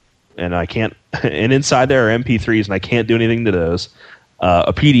folder, and I can't. And inside there are MP3s, and I can't do anything to those.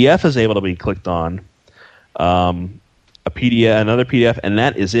 A PDF is able to be clicked on, another PDF, and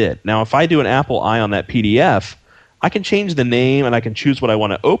that is it. Now, if I do an Apple I on that PDF, I can change the name and I can choose what I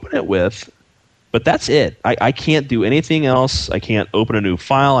want to open it with, but that's it. I can't do anything else. I can't open a new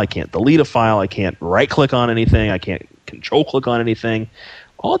file. I can't delete a file. I can't right-click on anything. I can't control-click on anything.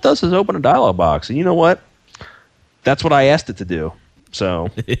 All it does is open a dialog box, and you know what? That's what I asked it to do. So...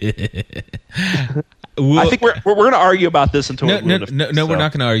 I think we're going to argue about this until we're blue in the face. No, we're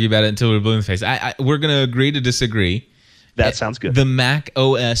not going to argue about it until we're blue in the face. We're going to agree to disagree. That sounds good. The Mac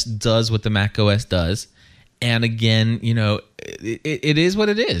OS does what the Mac OS does, and again, you know, it is what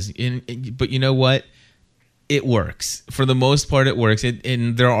it is. But you know what? It works for the most part. It works,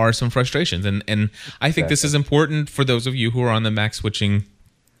 and there are some frustrations, and I think this is important for those of you who are on the Mac switching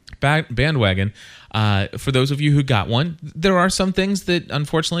bandwagon. For those of you who got one, there are some things that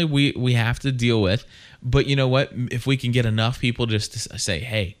unfortunately we have to deal with. But you know what? If we can get enough people just to say,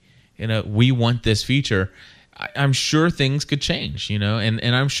 hey, you know, we want this feature, I'm sure things could change, you know,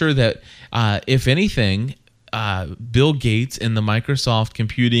 and I'm sure that if anything, Bill Gates and the Microsoft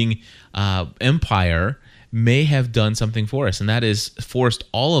computing empire may have done something for us, and that is forced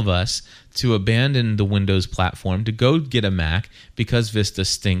all of us to abandon the Windows platform to go get a Mac because Vista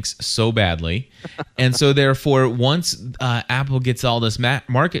stinks so badly. And so therefore, once Apple gets all this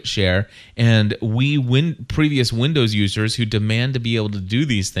market share and previous Windows users who demand to be able to do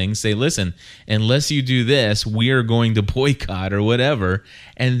these things say, listen, unless you do this, we are going to boycott or whatever.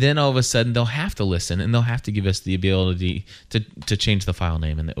 And then all of a sudden they'll have to listen and they'll have to give us the ability to change the file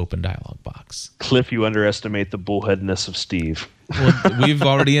name in the open dialog box. Cliff, you underestimate the bullheadedness of Steve. Well, we've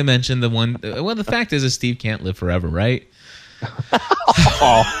already mentioned the one. Well, the fact is Steve can't live forever, right?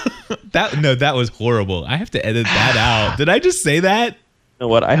 That was horrible. I have to edit that out. Did I just say that? You know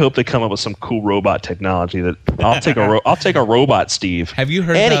what? I hope they come up with some cool robot technology that I'll take a robot, Steve. Have you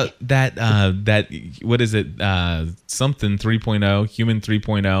heard about that? What is it? Something 3.0, human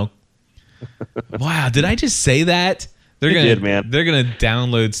 3.0. Wow! Did I just say that? They're gonna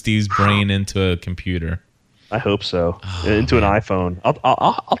download Steve's brain into a computer. I hope so. Into an iPhone.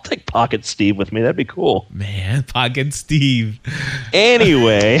 I'll take Pocket Steve with me. That'd be cool. Man, Pocket Steve.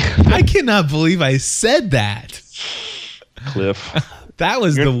 Anyway. I cannot believe I said that. Cliff. That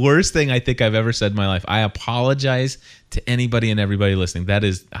was the worst thing I think I've ever said in my life. I apologize to anybody and everybody listening. That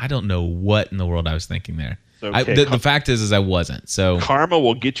is, I don't know what in the world I was thinking there. Okay. The fact is I wasn't. So karma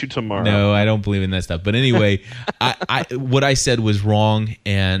will get you tomorrow. No, I don't believe in that stuff. But anyway, what I said was wrong,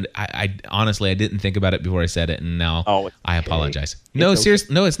 and I honestly I didn't think about it before I said it, and now I apologize. No,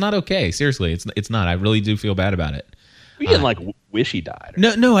 seriously, no, it's not okay. Seriously, it's not. I really do feel bad about it. You didn't wish he died.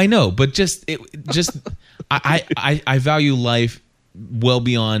 No, I know, but I value life well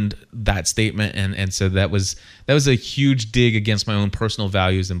beyond that statement, and so that was a huge dig against my own personal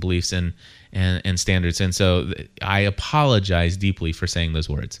values and beliefs and standards, and so I apologize deeply for saying those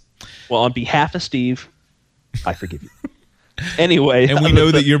words. Well, on behalf of Steve, I forgive you. Anyway, and we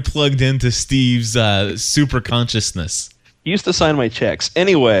know that you're plugged into Steve's super consciousness. He used to sign my checks.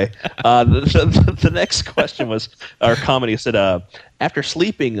 Anyway, the next question was, our comedy said, after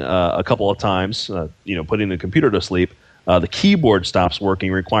sleeping a couple of times, putting the computer to sleep, the keyboard stops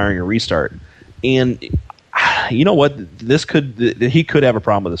working, requiring a restart. And you know what? He could have a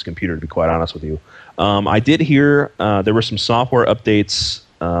problem with this computer, to be quite honest with you. I did hear there were some software updates.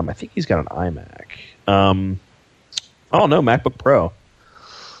 I think he's got an iMac. I don't know, MacBook Pro.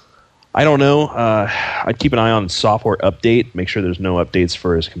 I don't know. I'd keep an eye on software update, make sure there's no updates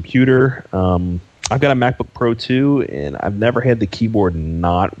for his computer. I've got a MacBook Pro 2, and I've never had the keyboard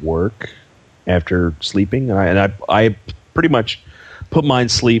not work after sleeping. And I pretty much put mine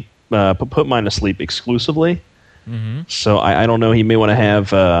to sleep exclusively. Mm-hmm. So I don't know. He may want to have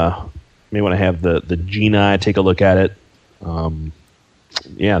the Gina take a look at it.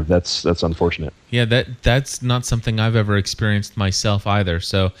 Yeah, that's unfortunate. Yeah, that's not something I've ever experienced myself either.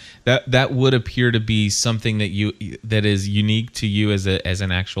 So that would appear to be something that is unique to you as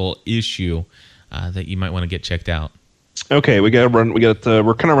an actual issue that you might want to get checked out. Okay, we got to run. We're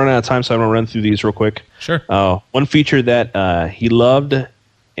kind of running out of time, so I'm gonna run through these real quick. Sure. One feature that he loved.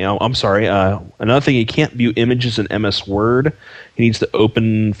 I'm sorry. Another thing, he can't view images in MS Word. He needs to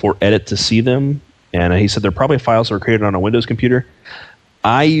open for edit to see them. And he said they're probably files that were created on a Windows computer.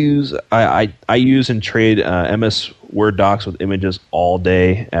 I use and trade MS Word docs with images all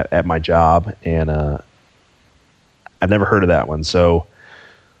day at my job, and I've never heard of that one. So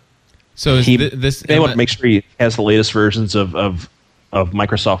he may want to make sure he has the latest versions of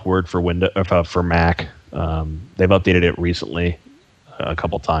Microsoft Word for for Mac. They've updated it recently a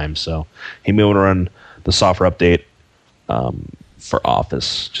couple times, so he may want to run the software update for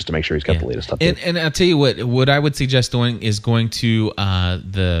Office just to make sure he's got the latest update. And I'll tell you what I would suggest doing is going to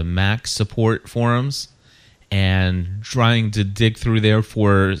the Mac support forums and trying to dig through there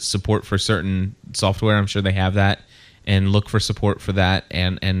for support for certain software. I'm sure they have that, and look for support for that,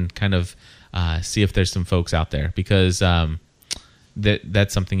 and kind of see if there's some folks out there, because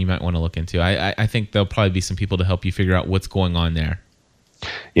that's something you might want to look into. I think there'll probably be some people to help you figure out what's going on there.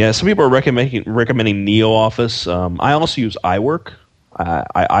 Yeah, some people are recommending NeoOffice. I also use iWork.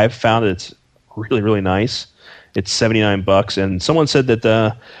 I've found it's really, really nice. It's $79, and someone said that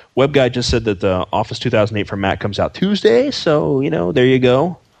the web guy just said that the Office 2008 for Mac comes out Tuesday. So there you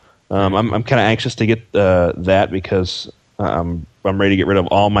go. I'm kind of anxious to get that, because I'm ready to get rid of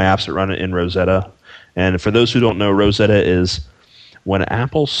all my apps that run in Rosetta. And for those who don't know, Rosetta is when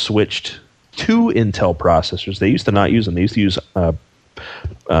Apple switched to Intel processors. They used to not use them. They used to use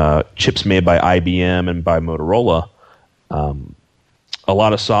chips made by IBM and by Motorola. A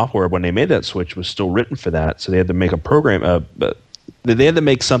lot of software, when they made that switch, was still written for that, so they had to make a program. They had to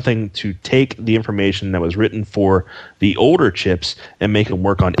make something to take the information that was written for the older chips and make them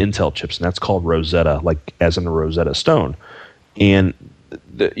work on Intel chips, and that's called Rosetta, like as in a Rosetta Stone. And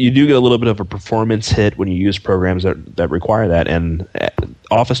you do get a little bit of a performance hit when you use programs that require that, and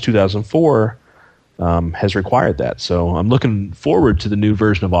Office 2004 has required that. So I'm looking forward to the new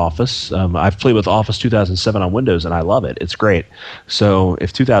version of Office. I've played with Office 2007 on Windows, and I love it. It's great. So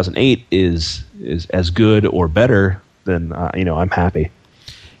if 2008 is as good or better, then I'm happy.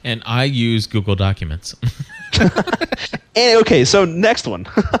 And I use Google Documents. Okay, so next one.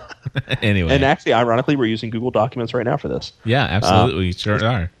 Anyway. And actually, ironically, we're using Google Documents right now for this. Yeah, absolutely. Sure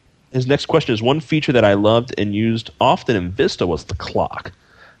are. His next question is, one feature that I loved and used often in Vista was the clock.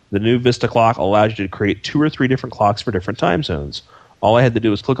 The new Vista clock allows you to create 2 or 3 different clocks for different time zones. All I had to do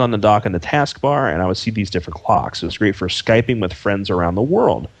was click on the dock in the taskbar, and I would see these different clocks. It was great for Skyping with friends around the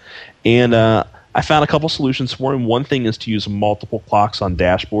world. And I found a couple solutions for him. One thing is to use multiple clocks on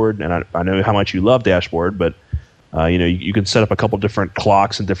Dashboard, and I know how much you love Dashboard, but you can set up a couple different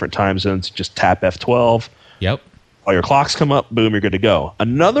clocks in different time zones. Just tap F12. Yep. All your clocks come up, boom, you're good to go.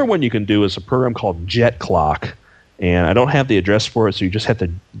 Another one you can do is a program called Jet Clock. and I don't have the address for it, so you just have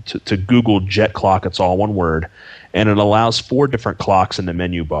to Google Jet Clock. It's all one word, and it allows 4 different clocks in the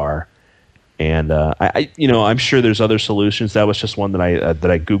menu bar. And I'm sure there's other solutions. That was just one that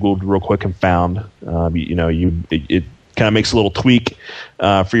I Googled real quick and found. It kind of makes a little tweak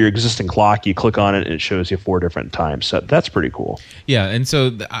for your existing clock. You click on it, and it shows you 4 different times. So that's pretty cool. Yeah, and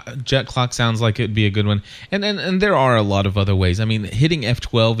so Jet Clock sounds like it'd be a good one. And there are a lot of other ways. I mean, hitting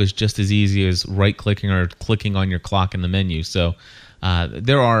F12 is just as easy as right-clicking or clicking on your clock in the menu. So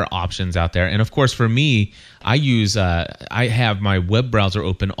there are options out there. And of course, for me, I have my web browser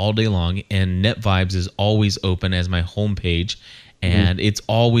open all day long, and NetVibes is always open as my homepage, and it's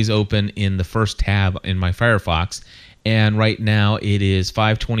always open in the first tab in my Firefox. And right now it is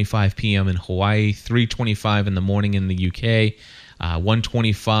 5:25 p.m. in Hawaii, 3:25 in the morning in the UK,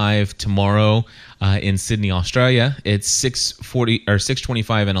 1:25 tomorrow in Sydney, Australia. It's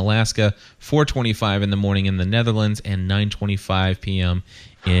 6:25 in Alaska, 4:25 in the morning in the Netherlands, and 9:25 p.m.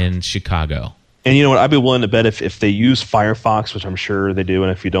 in Chicago. And you know what? I'd be willing to bet if they use Firefox, which I'm sure they do,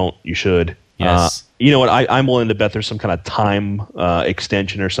 and if you don't, you should. Yes. You know what? I'm willing to bet there's some kind of time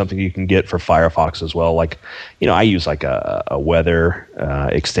extension or something you can get for Firefox as well. Like, I use like a weather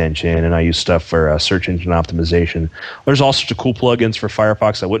extension, and I use stuff for search engine optimization. There's all sorts of cool plugins for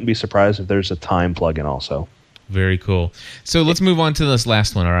Firefox. I wouldn't be surprised if there's a time plugin also. Very cool. So let's move on to this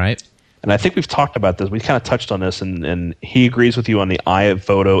last one, all right? And I think we've talked about this. We kind of touched on this, and he agrees with you on the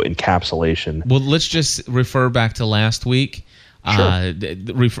iPhoto encapsulation. Well, let's just refer back to last week. Sure.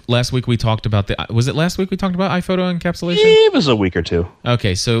 Last week we talked about was it last week we talked about iPhoto encapsulation? It was a week or two.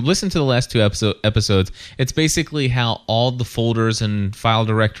 Okay, so listen to the last 2 episodes. It's basically how all the folders and file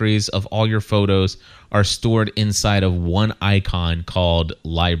directories of all your photos are stored inside of one icon called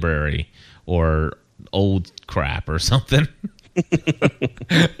library or old crap or something.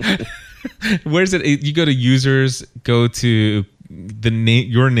 Where's it? You go to users, go to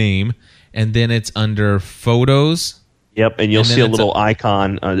your name, and then it's under photos. Yep, and you'll see a little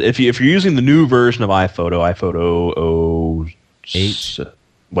icon. If you're using the new version of iPhoto 08,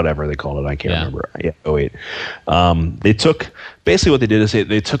 whatever they call it, I can't remember. Yeah, 08. They took basically what they did is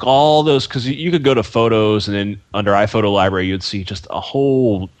they took all those, because you could go to Photos, and then under iPhoto Library you'd see just a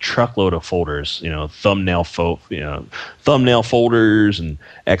whole truckload of folders. Thumbnail folders and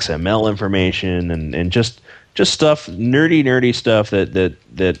XML information and just stuff, nerdy stuff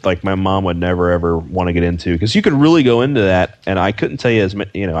that like my mom would never ever want to get into, because you could really go into that. And I couldn't tell you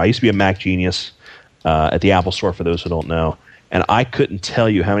I used to be a Mac genius at the Apple Store, for those who don't know, and I couldn't tell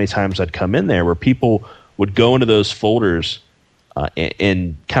you how many times I'd come in there where people would go into those folders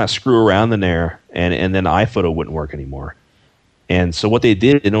and kind of screw around in there, and then iPhoto wouldn't work anymore. And so what they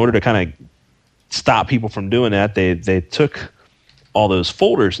did, in order to kind of stop people from doing that, they took all those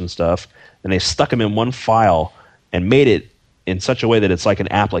folders and stuff, and they stuck them in one file and made it in such a way that it's like an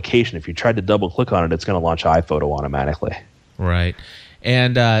application. If you tried to double click on it, it's going to launch iPhoto automatically. Right.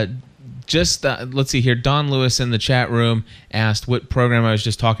 And let's see here. Don Lewis in the chat room asked what program I was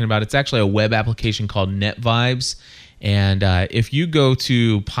just talking about. It's actually a web application called NetVibes. And if you go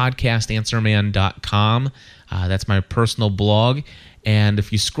to podcastanswerman.com, that's my personal blog. And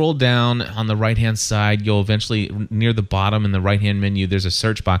if you scroll down on the right-hand side, you'll eventually, near the bottom in the right-hand menu, there's a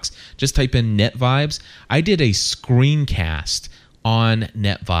search box. Just type in NetVibes. I did a screencast on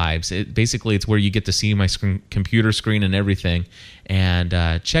NetVibes. Basically, it's where you get to see my computer screen and everything. And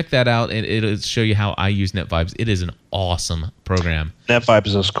check that out. It'll show you how I use NetVibes. It is an awesome program.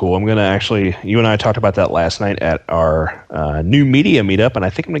 NetVibes is cool. I'm going to actually, you and I talked about that last night at our new media meetup, and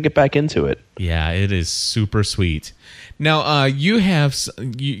I think I'm going to get back into it. Yeah, it is super sweet. Now, you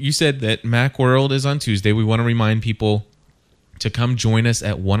said that Macworld is on Tuesday. We want to remind people to come join us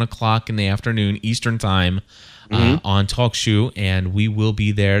at 1 o'clock in the afternoon Eastern Time on TalkShoe, and we will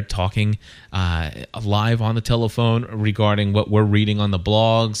be there talking live on the telephone regarding what we're reading on the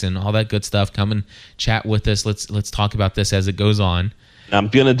blogs and all that good stuff. Come and chat with us. Let's talk about this as it goes on. I'm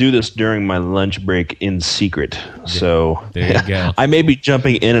going to do this during my lunch break in secret. So there you go. I may be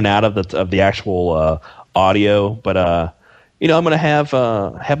jumping in and out of the actual audio, but I'm going to have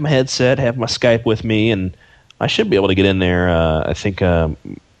my headset, have my Skype with me, and I should be able to get in there. I think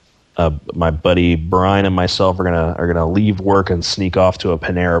my buddy Brian and myself are gonna leave work and sneak off to a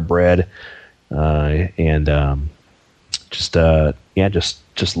Panera Bread, and just live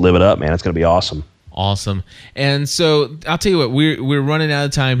it up, man. It's gonna be awesome. Awesome. And so I'll tell you what, we're running out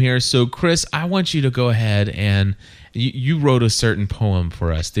of time here. So Chris, I want you to go ahead and you wrote a certain poem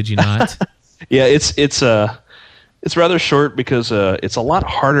for us, did you not? Yeah, it's rather short because it's a lot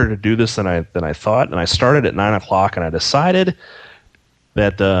harder to do this than I thought. And I started at 9 o'clock, and I decided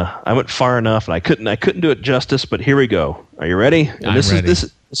that I went far enough, and I couldn't do it justice. But here we go. Are you ready? And I'm ready.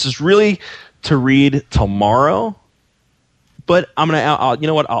 This is really to read tomorrow, but I'll you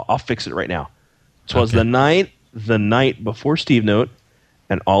know what? I'll fix it right now. 'Twas the night before Steve Note,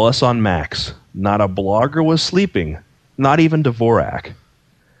 and all us on Macs. Not a blogger was sleeping, not even Dvorak.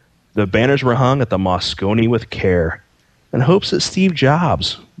 The banners were hung at the Moscone with care, in hopes that Steve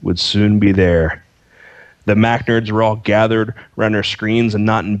Jobs would soon be there. The Mac nerds were all gathered around their screens and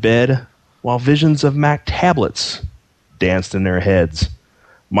not in bed, while visions of Mac tablets danced in their heads.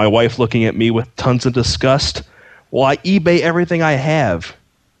 My wife looking at me with tons of disgust, while I eBay everything I have,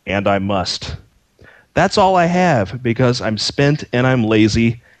 and I must. That's all I have, because I'm spent and I'm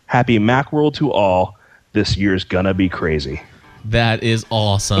lazy. Happy Macworld to all. This year's gonna be crazy. That is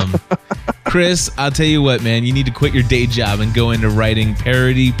awesome. Chris, I'll tell you what, man, you need to quit your day job and go into writing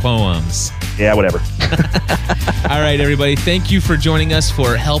parody poems. Yeah, whatever. All right, everybody, thank you for joining us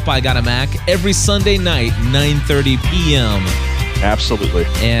for Help I Got a Mac every Sunday night, 9:30 p.m. Absolutely.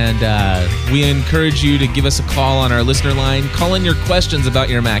 And we encourage you to give us a call on our listener line. Call in your questions about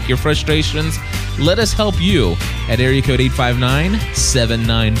your Mac, your frustrations. Let us help you at area code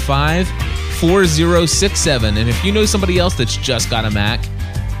 859-795-4067. And if you know somebody else that's just got a Mac,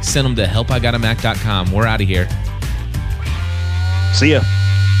 send them to helpigotamac.com. We're out of here. See ya.